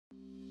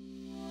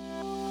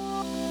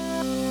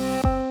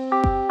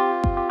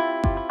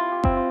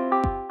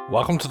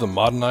Welcome to the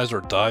Modernize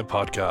or Die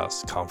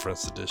podcast,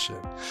 Conference Edition.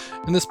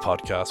 In this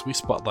podcast, we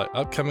spotlight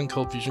upcoming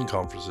Cold Fusion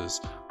conferences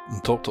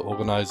and talk to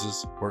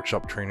organizers,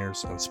 workshop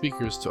trainers, and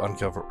speakers to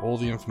uncover all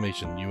the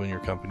information you and your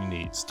company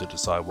needs to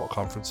decide what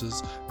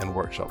conferences and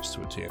workshops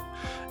to attend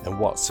and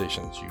what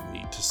sessions you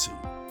need to see.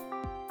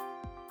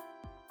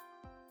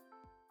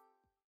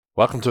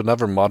 Welcome to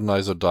another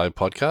Modernize or Die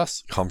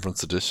podcast,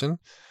 Conference Edition.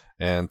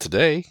 And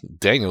today,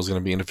 Daniel's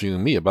going to be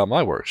interviewing me about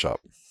my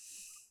workshop.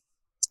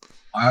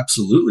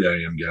 Absolutely,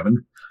 I am,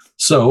 Gavin.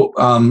 So,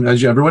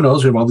 as everyone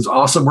knows, we have all these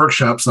awesome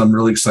workshops. I'm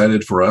really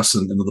excited for us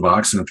and Into the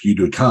Box and for you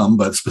to come.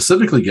 But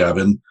specifically,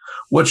 Gavin,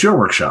 what's your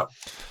workshop?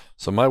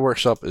 So my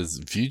workshop is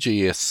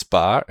Vue.js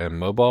Spa and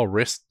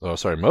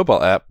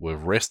mobile app with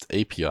REST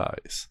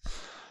APIs.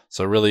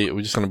 So really,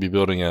 we're just going to be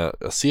building a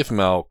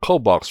CFML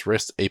Coldbox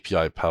REST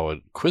API powered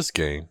quiz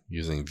game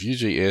using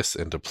Vue.js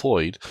and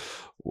deployed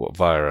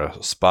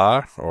via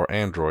Spa or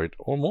Android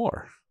or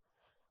more.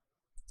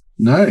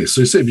 Nice.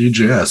 So you say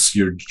Vue.js.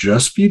 You're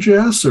just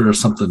Vue.js or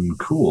something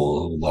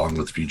cool along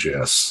with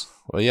Vue.js?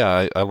 Well,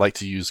 yeah, I like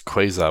to use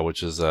Quasar,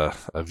 which is a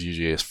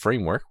Vue.js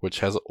framework,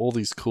 which has all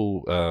these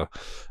cool,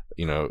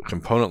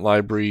 component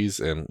libraries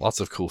and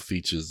lots of cool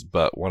features.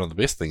 But one of the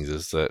best things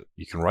is that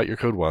you can write your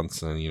code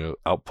once and,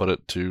 output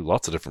it to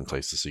lots of different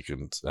places. So you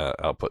can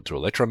output to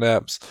Electron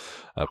apps,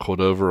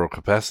 Cordova or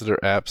Capacitor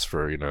apps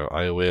for,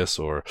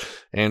 iOS or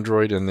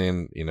Android. And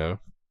then,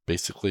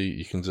 basically,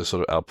 you can just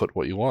sort of output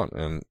what you want.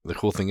 And the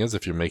cool thing is,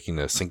 if you're making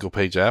a single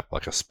page app,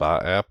 like a Spa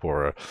app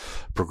or a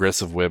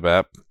progressive web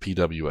app,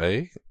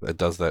 PWA, it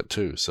does that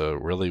too. So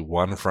really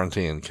one front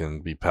end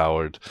can be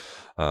powered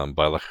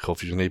by like a Cold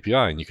Fusion API,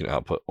 and you can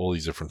output all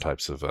these different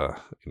types of,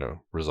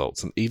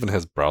 results, and even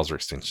has browser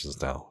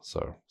extensions now.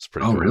 So it's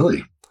pretty cool. Oh,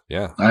 really?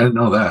 Yeah. I didn't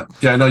know that.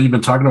 Yeah, I know you've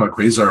been talking about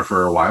Quasar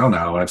for a while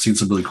now, and I've seen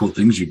some really cool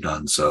things you've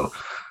done. So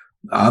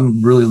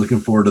I'm really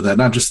looking forward to that.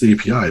 Not just the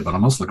API, but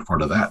I'm also looking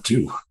forward to that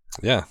too.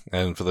 Yeah,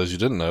 and for those who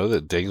didn't know,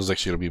 that Daniel's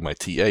actually going to be my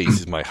TA.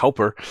 He's my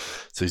helper,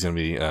 so he's going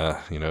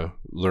to be,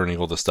 learning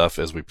all the stuff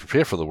as we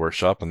prepare for the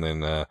workshop. And then,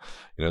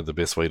 the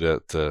best way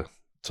to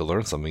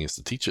learn something is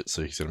to teach it.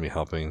 So he's going to be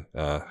helping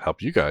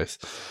help you guys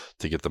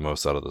to get the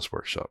most out of this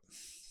workshop.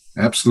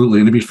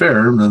 Absolutely, and to be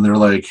fair, then they're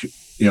like,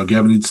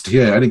 Gavin needs a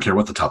TA. I didn't care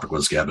what the topic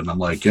was, Gavin. I'm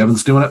like,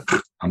 Gavin's doing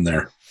it. I'm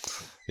there.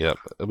 Yep,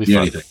 it'll be fun.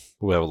 Anything.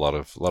 We'll have a lot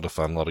of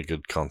fun, a lot of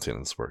good content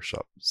in this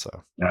workshop. So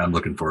yeah, I'm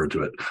looking forward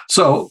to it.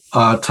 So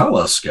tell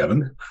us,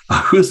 Gavin,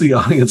 who's the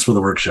audience for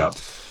the workshop?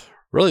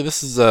 Really,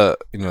 this is the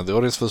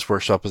audience for this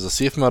workshop is a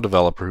CFML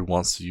developer who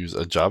wants to use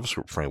a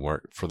JavaScript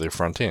framework for their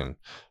front end.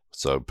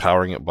 So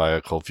powering it by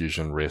a Cold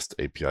Fusion REST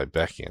API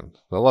backend.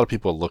 A lot of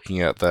people are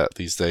looking at that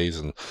these days,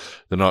 and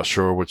they're not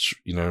sure which,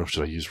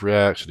 should I use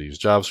React? Should I use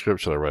JavaScript?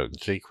 Should I write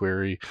it in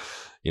jQuery?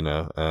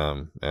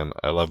 And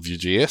I love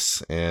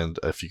Vue.js, and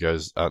if you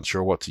guys aren't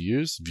sure what to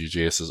use,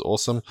 Vue.js is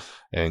awesome,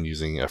 and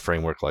using a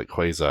framework like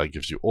Quasar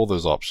gives you all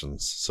those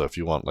options. So if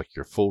you want like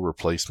your full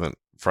replacement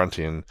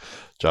front-end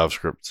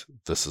JavaScript,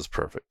 this is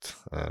perfect,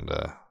 and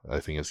I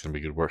think it's going to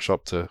be a good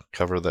workshop to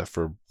cover that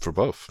for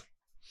both.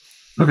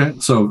 Okay,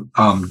 so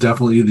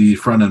definitely the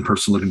front-end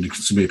person looking to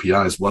consume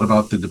APIs. What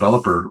about the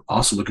developer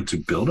also looking to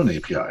build an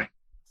API?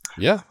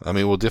 Yeah, I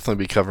mean, we'll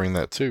definitely be covering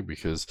that too,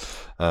 because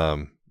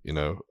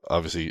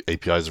obviously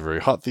APIs are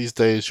very hot these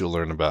days. You'll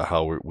learn about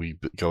how we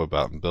go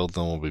about and build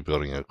them. We'll be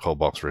building a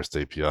Coldbox REST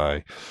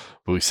API.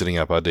 We'll be setting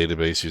up our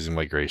database using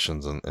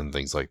migrations and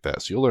things like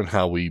that. So you'll learn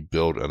how we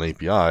build an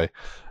API,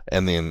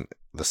 and then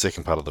the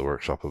second part of the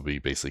workshop will be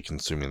basically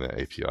consuming that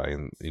API.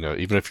 And,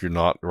 even if you're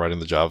not writing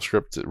the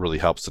JavaScript, it really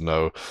helps to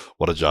know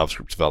what a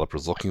JavaScript developer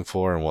is looking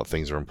for and what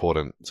things are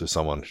important to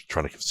someone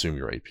trying to consume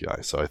your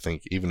API. So I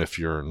think even if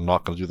you're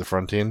not going to do the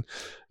front end,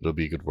 it'll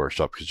be a good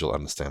workshop because you'll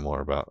understand more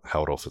about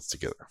how it all fits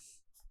together.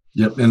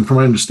 Yep. And from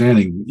my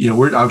understanding,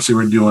 we're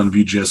doing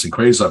Vue.js and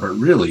Quasar, but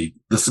really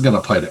this is going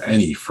to apply to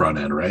any front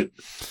end, right?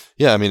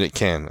 Yeah, I mean, it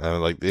can.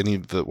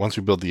 Once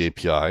we build the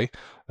API,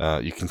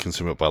 you can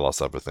consume it by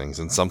lots of other things.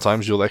 And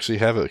sometimes you'll actually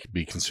have it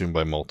be consumed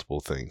by multiple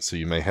things. So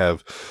you may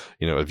have,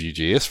 a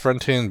Vue.js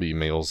front end, but you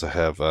may also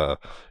have, a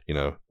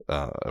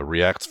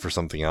React for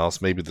something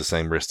else. Maybe the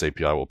same REST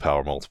API will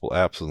power multiple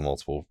apps and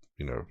multiple,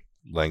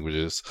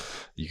 languages.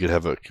 You could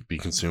have it be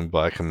consumed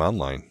by a command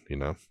line,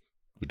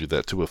 We do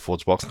that too with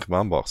ForgeBox and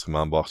CommandBox.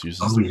 CommandBox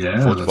uses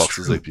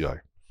ForgeBox's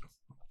API.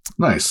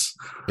 Nice.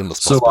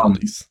 Endless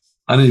possibilities.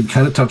 I know you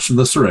kind of touched on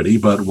this already,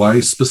 but why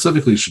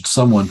specifically should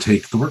someone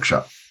take the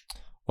workshop?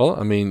 Well,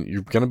 I mean,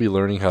 you're going to be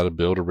learning how to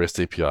build a REST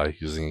API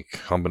using a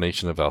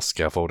combination of our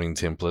scaffolding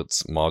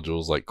templates,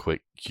 modules like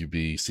Quick,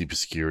 QB, CP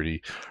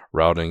Security,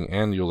 routing,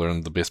 and you'll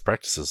learn the best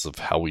practices of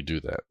how we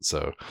do that.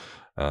 So,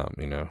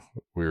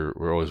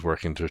 we're always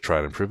working to try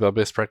and improve our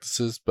best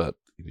practices, but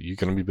you're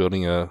going to be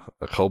building a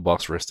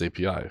Coldbox REST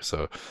API.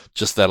 So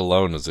just that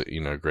alone is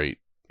a great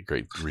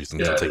reason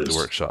to take the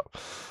workshop.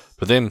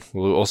 But then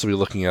we'll also be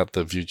looking at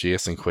the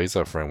Vue.js and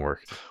Quasar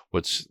framework,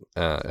 which,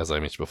 as I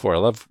mentioned before, I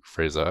love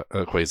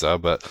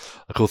Quasar, but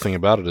a cool thing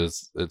about it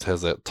is it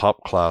has that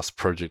top-class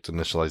project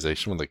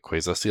initialization with the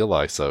Quasar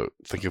CLI. So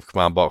think of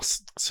Command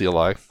Box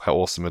CLI, how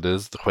awesome it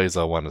is. The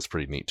Quasar one is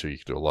pretty neat too. You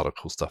can do a lot of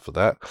cool stuff with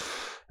that.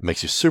 It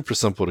makes you super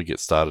simple to get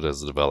started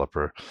as a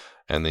developer,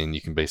 and then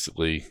you can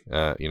basically,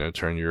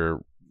 turn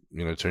your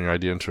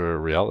idea into a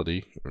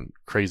reality in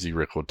crazy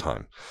record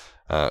time.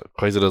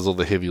 Quasar does all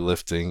the heavy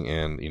lifting,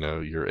 and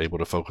you're able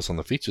to focus on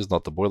the features,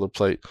 not the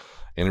boilerplate.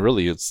 And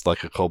really, it's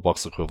like a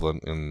Coldbox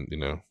equivalent in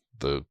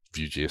the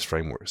Vue.js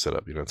framework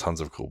setup.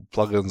 Tons of cool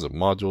plugins and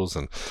modules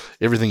and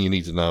everything you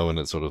need to know, and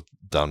it's sort of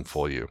done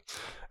for you.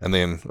 And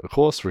then, of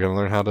course, we're going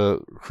to learn how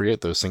to create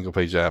those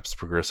single-page apps,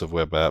 progressive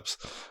web apps,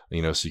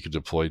 so you can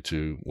deploy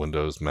to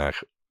Windows, Mac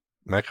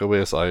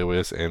OS,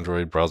 iOS,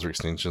 Android, browser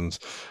extensions.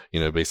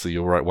 Basically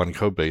you'll write one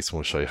code base and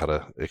we'll show you how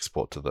to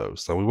export to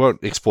those. So we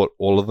won't export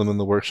all of them in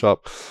the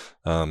workshop,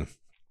 but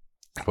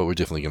we're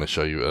definitely going to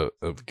show you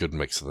a good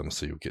mix of them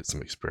so you'll get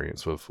some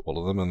experience with all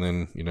of them, and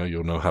then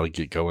you'll know how to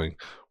get going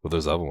with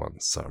those other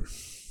ones. So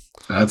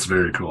that's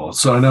very cool.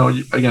 So I know,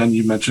 again,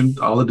 you mentioned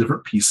all the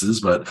different pieces,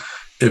 but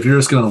if you're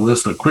just going to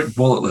list a quick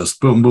bullet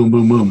list, boom, boom,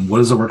 boom, boom, what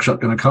is the workshop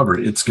going to cover?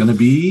 It's going to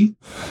be...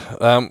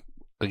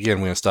 Again,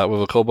 we're going to start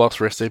with a Coldbox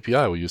REST API.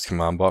 We'll use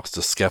Command Box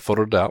to scaffold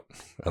it out,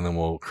 and then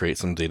we'll create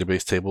some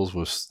database tables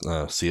with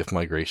CF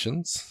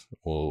migrations.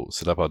 We'll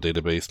set up our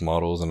database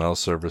models and our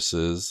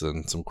services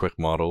and some quick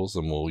models,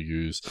 and we'll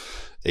use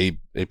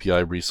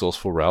API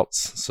resourceful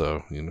routes.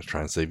 So,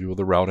 try and save you with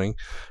the routing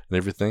and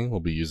everything. We'll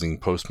be using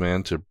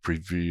Postman to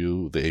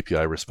preview the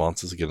API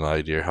responses to get an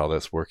idea how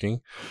that's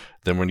working.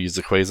 Then we're going to use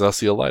the Quasar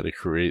CLI to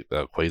create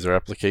a Quasar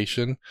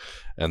application,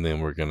 and then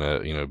we're going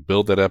to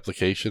build that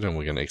application, and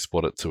we're going to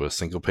export it to a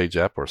single page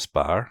app or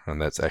SPA.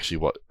 And that's actually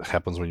what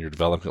happens when you're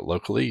developing it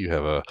locally. You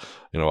have a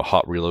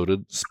hot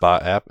reloaded SPA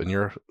app in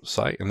your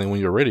site, and then when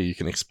you're ready, you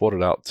can export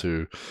it out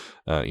to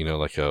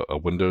like a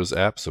Windows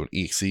app, so an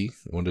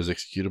EXE, Windows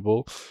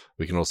executable.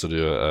 We can also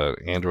do an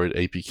Android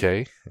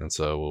APK, and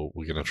so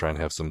we're going to try and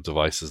have some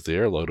devices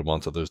there, load them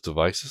onto those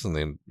devices, and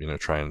then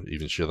try and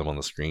even share them on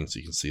the screen so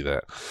you can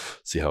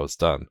see how it's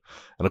done.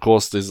 And of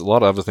course, there's a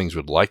lot of other things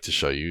we'd like to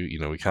show you.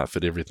 We can't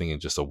fit everything in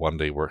just a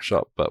one-day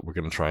workshop, but we're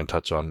going to try and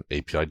touch on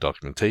API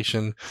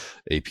documentation,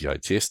 API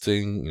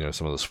testing,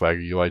 some of the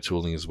Swagger UI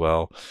tooling as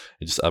well,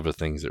 and just other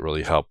things that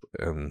really help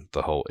in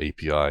the whole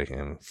API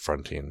and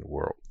front-end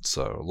world.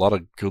 So a lot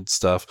of good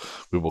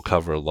stuff. We will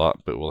cover a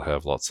lot, but we'll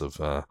have lots of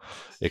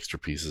extra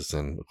pieces,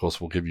 and of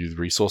course we'll give you the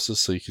resources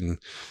so you can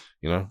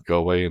go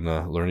away and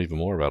learn even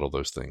more about all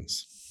those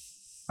things.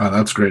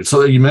 That's great.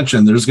 So you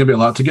mentioned there's going to be a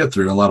lot to get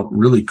through, a lot of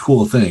really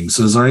cool things.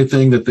 So is there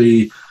anything that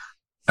they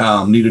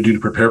need to do to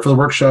prepare for the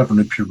workshop,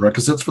 and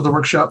prerequisites for the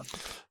workshop?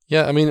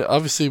 Yeah,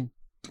 obviously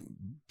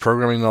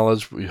programming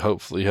knowledge. We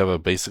hopefully have a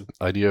basic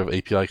idea of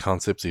API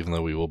concepts, even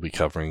though we will be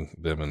covering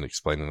them and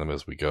explaining them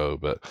as we go.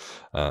 But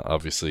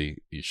obviously,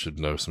 you should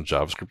know some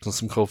JavaScript and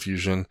some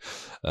ColdFusion.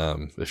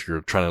 If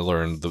you're trying to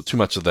learn too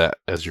much of that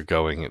as you're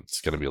going,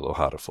 it's going to be a little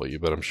harder for you.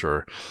 But I'm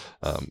sure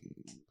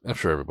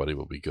everybody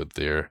will be good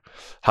there.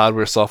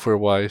 Hardware, software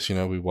wise,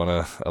 we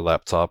want a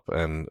laptop,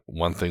 and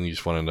one thing you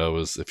just want to know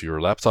is if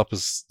your laptop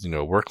is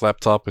a work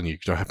laptop and you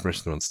don't have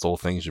permission to install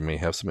things, you may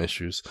have some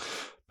issues.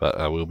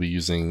 But we'll be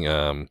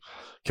using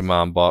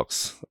Command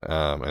Box,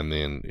 and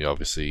then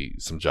obviously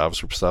some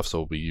JavaScript stuff. So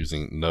we'll be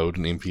using Node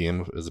and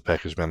NPM as a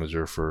package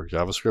manager for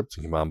JavaScript,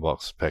 and Command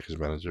Box package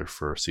manager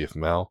for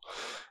CFML,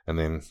 and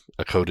then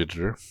a code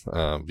editor.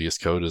 VS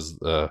Code is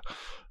our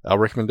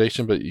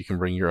recommendation, but you can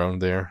bring your own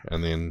there.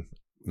 And then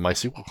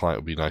MySQL client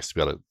would be nice to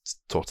be able to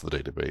talk to the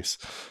database.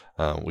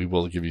 We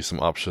will give you some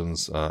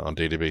options on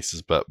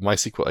databases, but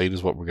MySQL 8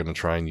 is what we're going to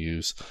try and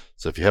use.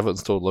 So if you have it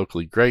installed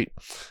locally, great.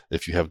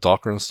 If you have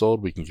Docker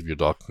installed, we can give you a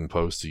Docker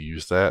Compose to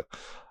use that.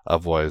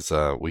 Otherwise,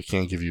 we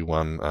can give you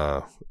one,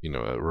 a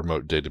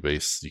remote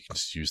database. You can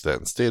just use that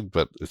instead,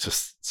 but it's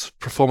just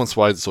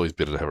performance-wise, it's always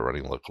better to have it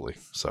running locally.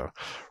 So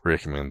we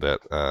recommend that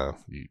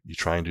you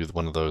try and do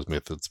one of those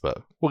methods,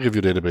 but we'll give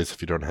you a database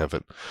if you don't have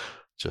it.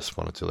 Just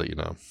wanted to let you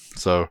know.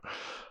 So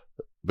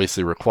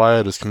basically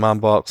required is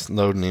Command Box,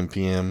 Node and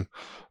NPM,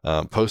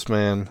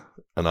 Postman,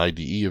 an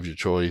IDE of your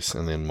choice,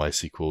 and then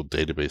MySQL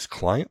database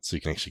client, so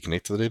you can actually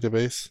connect to the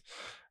database.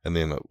 And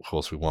then, of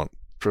course,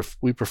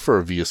 we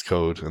prefer VS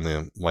Code and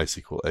then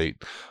MySQL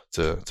 8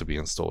 to be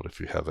installed if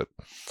you have it.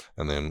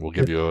 And then we'll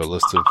give you a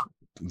list of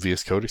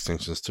VS Code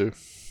extensions too.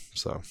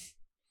 So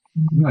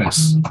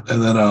nice.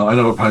 And then I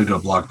know we'll probably do a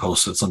blog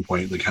post at some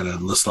point that kind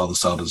of lists all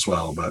this out as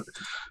well, but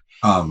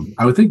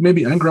I would think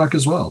maybe ngrok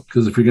as well,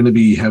 because if you're going to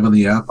be having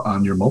the app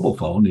on your mobile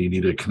phone and you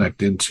need to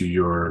connect into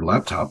your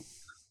laptop,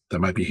 that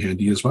might be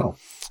handy as well.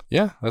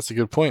 Yeah, that's a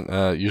good point.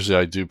 Usually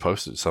I do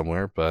post it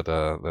somewhere, but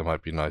that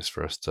might be nice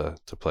for us to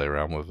play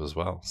around with as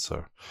well.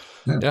 So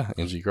yeah,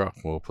 ngrok,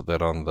 we'll put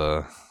that on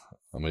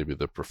maybe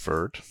the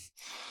preferred,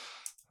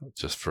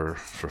 just for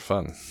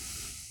fun.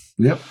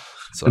 Yep.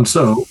 And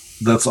so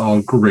that's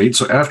all great.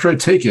 So after I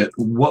take it,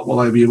 what will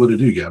I be able to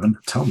do, Gavin?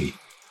 Tell me.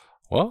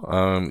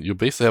 Well, you'll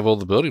basically have all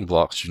the building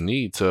blocks you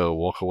need to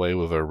walk away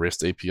with a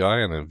REST API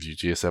and a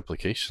Vue.js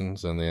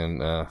applications, and then,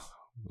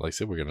 like I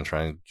said, we're going to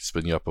try and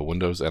spin you up a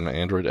Windows and an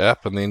Android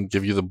app, and then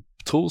give you the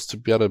tools to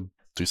be able to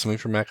do something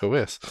for Mac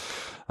OS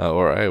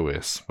or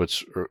iOS,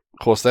 which, of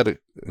course, that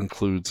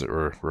includes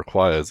or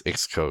requires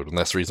Xcode, and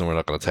that's the reason we're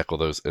not going to tackle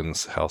those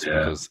in-house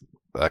because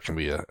that can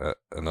be an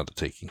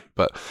undertaking.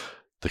 But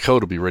the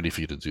code will be ready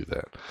for you to do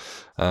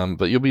that.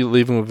 But you'll be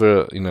leaving with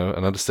an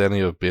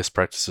understanding of best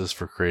practices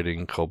for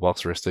creating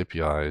ColdBox REST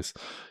APIs.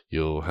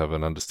 You'll have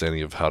an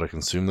understanding of how to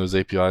consume those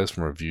APIs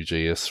from a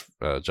Vue.js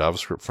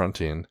JavaScript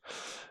front end,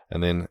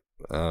 and then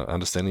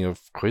understanding of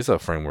Quasar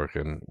framework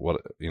and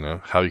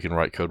how you can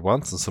write code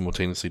once and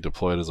simultaneously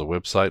deploy it as a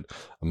website,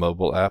 a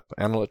mobile app,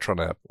 and Electron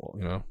app,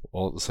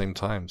 all at the same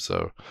time.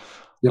 So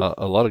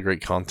a lot of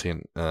great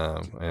content,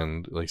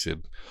 and like I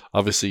said,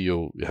 obviously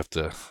you'll have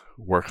to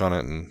work on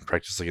it and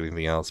practice like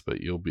anything else,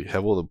 but you'll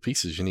have all the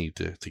pieces you need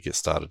to get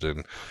started,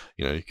 and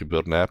you can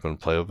build an app and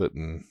play with it,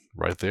 and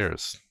right there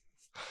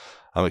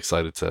I'm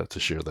excited to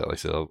share that. Like I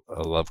said,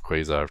 I love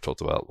Quasar. I've talked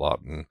about it a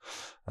lot, and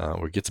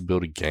we get to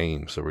build a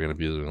game, so we're going to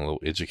be doing a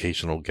little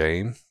educational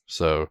game.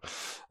 So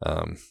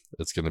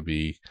it's going to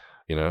be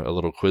a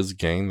little quiz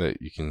game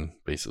that you can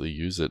basically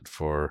use it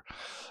for.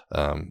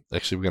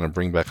 Actually, we're going to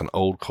bring back an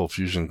old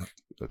ColdFusion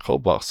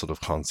ColdBox sort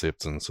of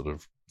concept and sort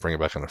of bring it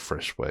back in a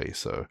fresh way.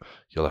 So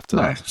you'll have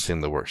to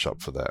attend the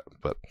workshop for that.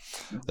 But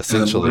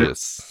essentially,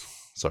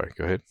 sorry,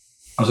 go ahead.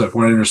 I was like,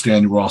 from what I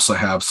understand, you will also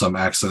have some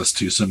access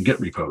to some Git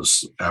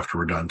repos after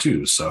we're done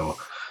too. So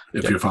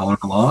if you're following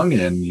along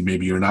and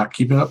maybe you're not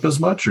keeping up as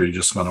much, or you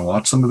just want to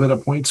watch some of it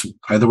at points,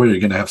 either way, you're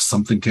going to have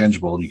something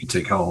tangible you can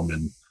take home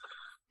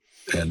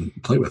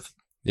and play with.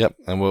 Yep,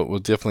 and we'll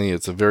definitely,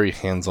 it's a very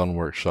hands-on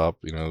workshop.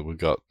 We've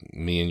got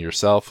me and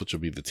yourself, which will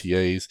be the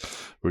TAs.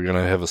 We're going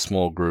to have a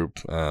small group.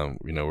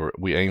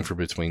 We aim for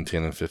between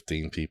 10 and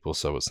 15 people,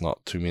 so it's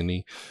not too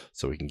many,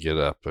 so we can get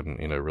up and,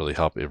 really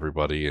help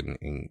everybody.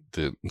 And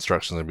the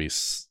instructions will be,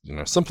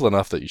 simple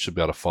enough that you should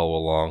be able to follow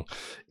along.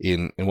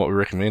 And what we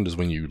recommend is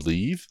when you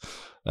leave,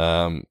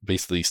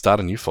 basically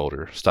start a new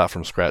folder, start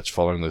from scratch,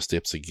 following those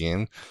steps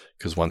again,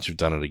 because once you've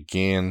done it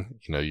again,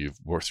 you've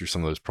worked through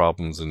some of those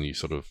problems and you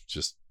sort of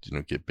just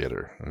get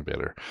better and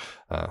better.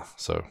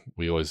 So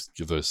we always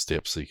give those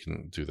steps so you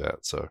can do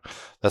that. So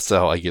that's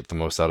how I get the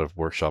most out of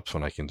workshops,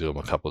 when I can do them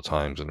a couple of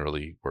times and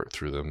really work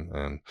through them.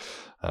 And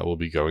we'll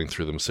be going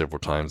through them several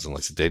times. And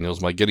like I said,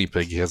 Daniel's my guinea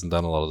pig. He hasn't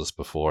done a lot of this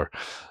before,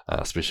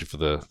 especially for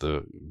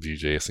the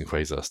Vue.js and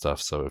Quasar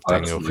stuff. So if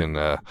Daniel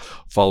can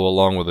follow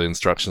along with the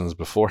instructions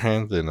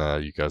beforehand, then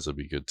you guys will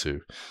be good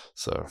too.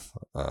 So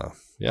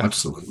yeah,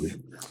 absolutely.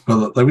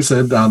 Well, like we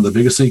said, the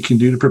biggest thing you can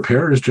do to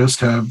prepare is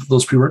just have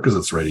those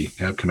prerequisites ready.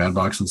 Have command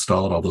box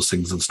installed, all those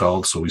things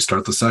installed. So we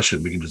start the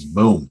session, we can just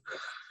boom,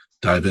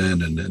 dive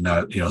in and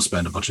not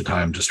spend a bunch of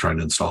time just trying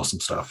to install some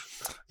stuff.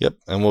 Yep,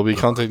 and we'll be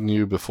contacting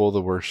you before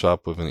the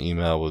workshop with an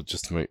email with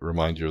just to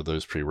remind you of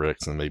those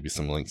prereqs and maybe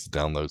some links to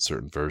download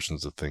certain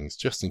versions of things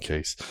just in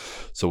case.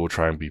 So we'll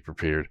try and be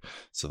prepared,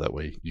 so that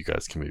way you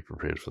guys can be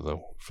prepared for the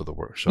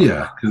workshop.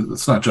 Yeah,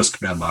 it's not just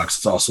command box;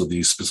 it's also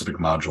these specific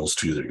modules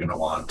too that you're going to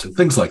want and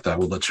things like that.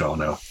 We'll let you all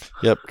know.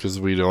 Yep,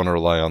 because we don't want to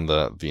rely on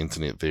the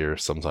internet there.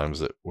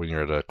 Sometimes when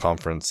you're at a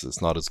conference,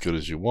 it's not as good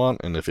as you want,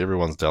 and if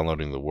everyone's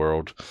downloading the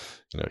world,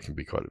 it can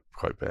be quite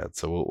bad.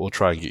 So we'll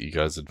try and get you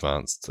guys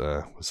advanced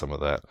with some of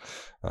that.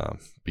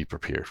 Be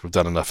prepared. We've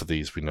done enough of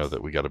these. We know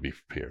that we got to be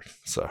prepared.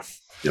 So,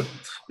 yep.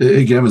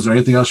 Again, is there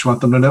anything else you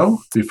want them to know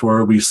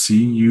before we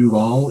see you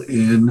all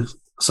in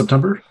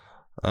September?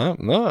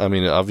 No, I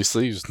mean,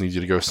 obviously, you just need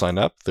you to go sign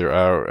up. There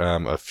are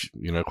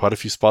quite a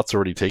few spots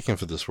already taken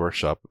for this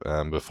workshop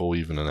before we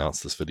even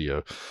announce this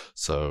video.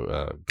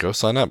 So go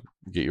sign up,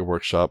 get your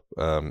workshop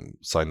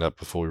signed up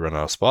before we run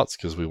out of spots,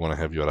 because we want to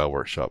have you at our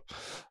workshop.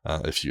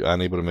 If you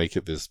aren't able to make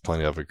it, there's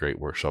plenty of other great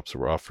workshops that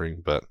we're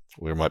offering, but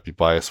we might be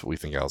biased, but we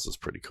think ours is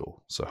pretty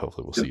cool. So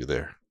hopefully we'll see you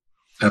there.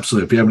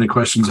 Absolutely. If you have any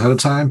questions ahead of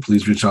time,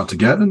 please reach out to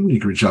Gavin. You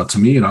can reach out to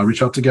me and I'll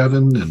reach out to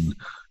Gavin and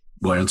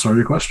we'll answer all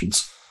your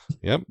questions.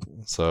 Yep.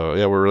 So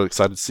yeah, we're really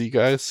excited to see you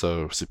guys.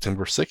 So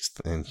September 6th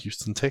in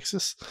Houston,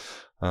 Texas,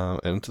 and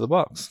Into the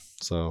Box.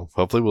 So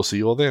hopefully we'll see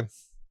you all then.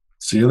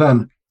 See you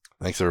then.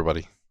 Thanks,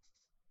 everybody.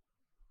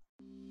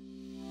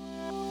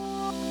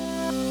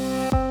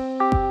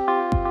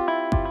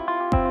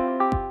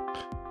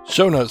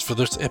 Show notes for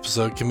this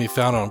episode can be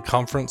found on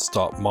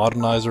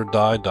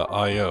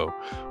conference.modernizerdie.io,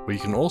 where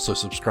you can also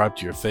subscribe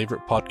to your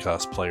favorite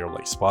podcast player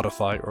like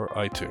Spotify or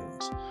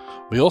iTunes.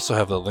 We also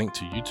have the link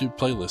to YouTube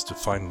playlist to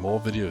find more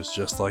videos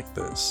just like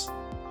this.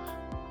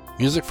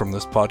 Music from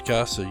this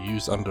podcast are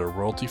used under a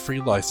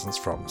royalty-free license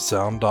from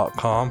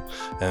sound.com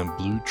and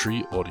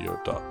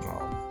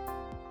bluetreeaudio.com.